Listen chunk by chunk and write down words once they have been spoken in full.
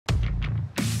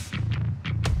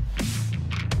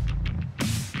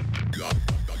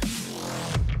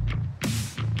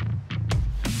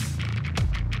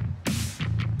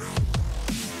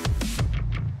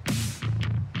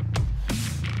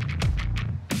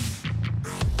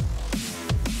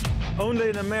Only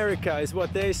in America is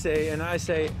what they say, and I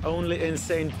say only in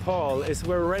St. Paul is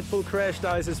where Red Bull Crashed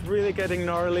Ice is really getting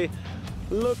gnarly.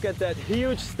 Look at that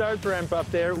huge start ramp up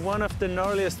there, one of the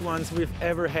gnarliest ones we've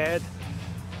ever had.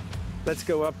 Let's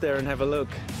go up there and have a look.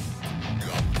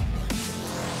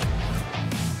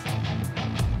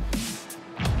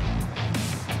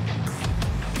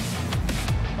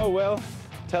 Oh well,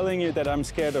 telling you that I'm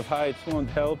scared of heights won't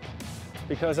help,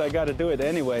 because I gotta do it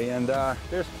anyway, and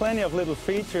there's plenty of little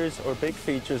features or big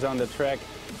features on the track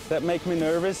that make me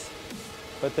nervous,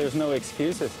 but there's no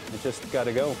excuses, I just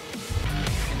gotta go.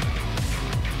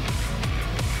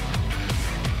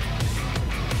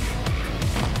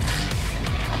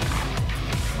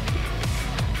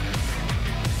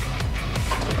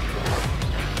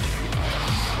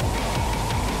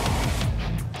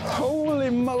 Holy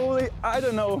moly, I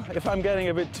don't know if I'm getting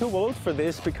a bit too old for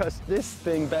this, because this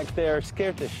thing back there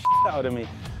scared the shit out of me.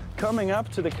 Coming up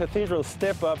to the cathedral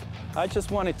step up, I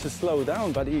just wanted to slow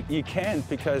down, but you can't,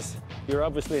 because you're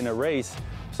obviously in a race.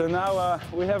 So now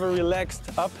we have a relaxed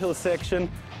uphill section,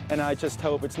 and I just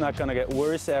hope it's not gonna get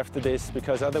worse after this,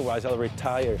 because otherwise I'll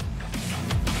retire.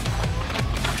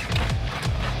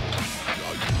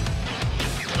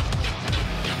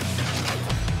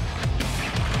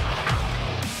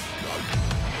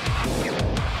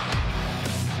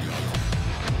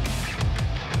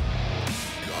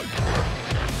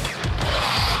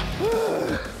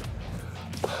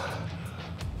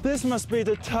 This must be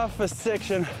the toughest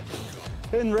section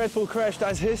in Red Bull Crashed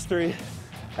Ice history.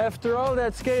 After all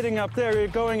that skating up there, you're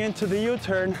going into the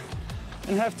U-turn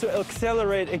and have to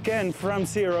accelerate again from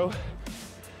zero.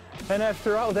 And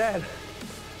after all that,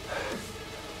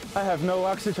 I have no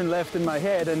oxygen left in my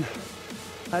head and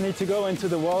I need to go into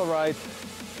the wall ride.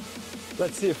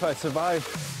 Let's see if I survive.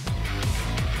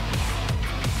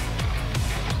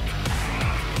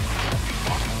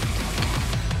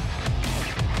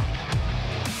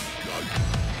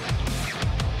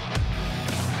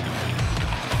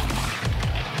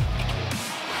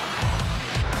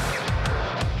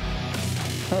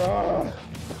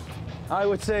 I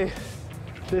would say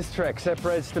this track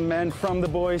separates the men from the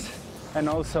boys, and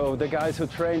also the guys who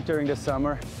trained during the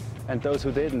summer and those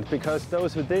who didn't, because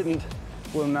those who didn't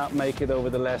will not make it over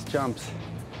the last jumps.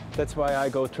 That's why I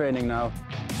go training now.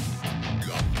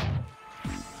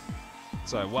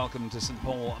 So welcome to St.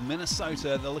 Paul,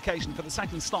 Minnesota, the location for the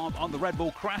second start on the Red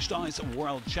Bull Crashed Ice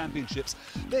World Championships.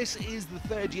 This is the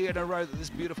third year in a row that this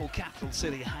beautiful capital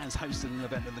city has hosted an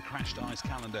event in the Crashed Ice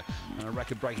calendar, and a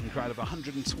record-breaking crowd of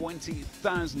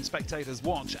 120,000 spectators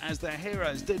watch as their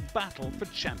heroes did battle for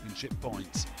championship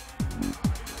points.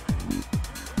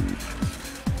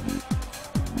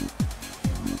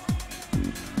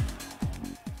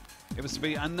 It was to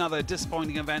be another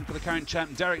disappointing event for the current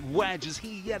champ Derek Wedge, as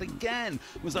he yet again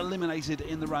was eliminated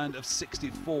in the round of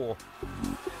 64.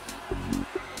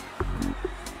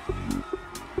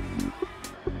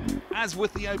 As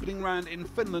with the opening round in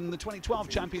Finland, the 2012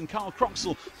 champion Carl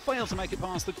Kroxel failed to make it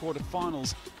past the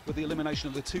quarter-finals. With the elimination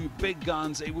of the two big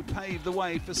guns, it would pave the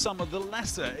way for some of the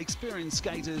lesser experienced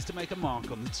skaters to make a mark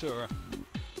on the tour.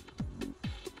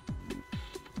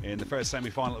 In the first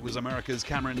semi-final, it was America's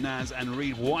Cameron Naz and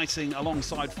Reed Whiting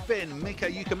alongside Finn, Mika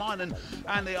Jukkamainen,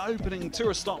 and the opening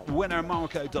tour stop winner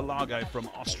Marco Delago from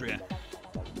Austria.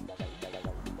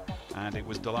 And it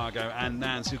was Delago and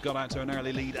Naz who got out to an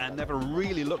early lead and never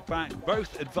really looked back,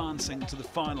 both advancing to the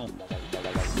final.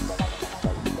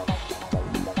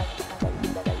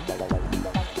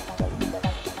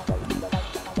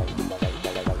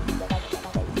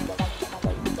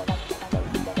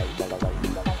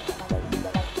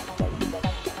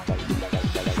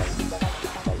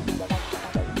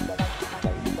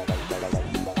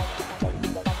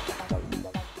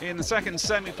 In the second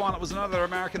semi-final, it was another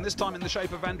American, this time in the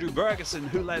shape of Andrew Bergeson,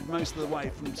 who led most of the way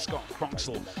from Scott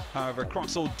Kroxel. However,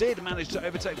 Kroxel did manage to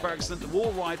overtake Bergeson at the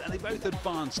wall ride, and they both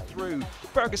advanced through.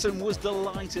 Bergeson was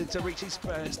delighted to reach his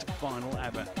first final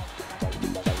ever.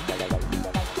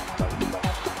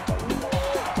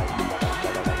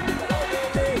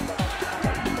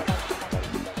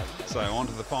 So on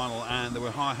to the final, and there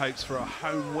were high hopes for a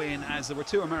home win as there were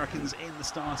two Americans in the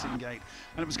starting gate.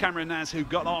 And it was Cameron Naz who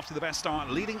got off to the best start,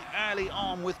 leading early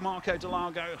on with Marco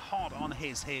Delago hot on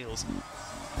his heels.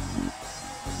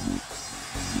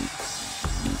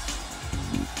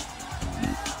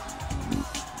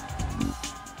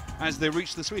 As they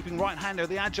reached the sweeping right-hander,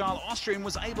 the agile Austrian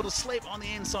was able to slip on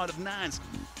the inside of Naz,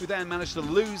 who then managed to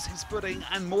lose his footing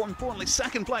and, more importantly,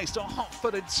 second place to a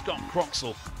hot-footed Scott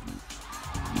Kroxel.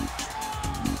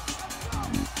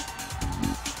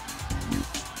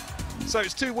 So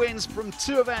it's two wins from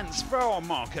two events for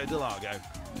Marco Delago.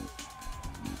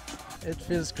 It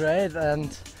feels great,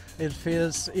 and it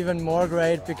feels even more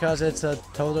great because it's a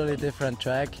totally different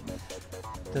track.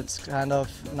 That's kind of,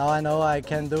 now I know I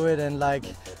can do it in like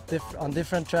on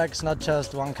different tracks, not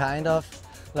just one kind of,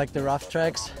 like the rough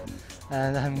tracks.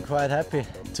 And I'm quite happy.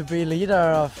 To be leader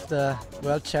of the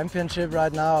World Championship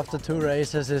right now after 2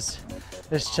 races is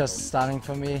just stunning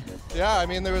for me. Yeah, I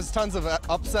mean, there was tons of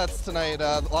upsets tonight.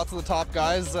 Lots of the top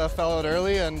guys fell out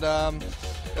early, and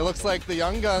it looks like the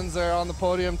young guns are on the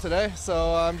podium today,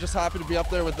 so I'm just happy to be up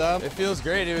there with them. It feels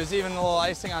great. It was even a little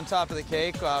icing on top of the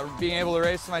cake. Being able to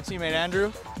race with my teammate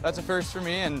Andrew, that's a first for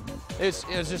me, and it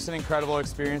was just an incredible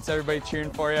experience. Everybody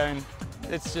cheering for you, and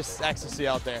it's just ecstasy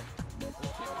out there.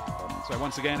 So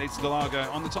once again, it's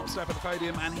Galago on the top step of the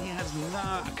podium, and he has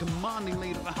now a commanding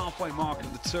lead at the halfway mark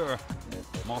of the Tour.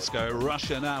 Moscow,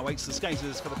 Russia now waits the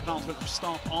skaters for the penultimate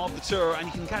start of the Tour, and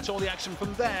you can catch all the action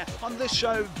from there on this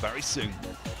show very soon.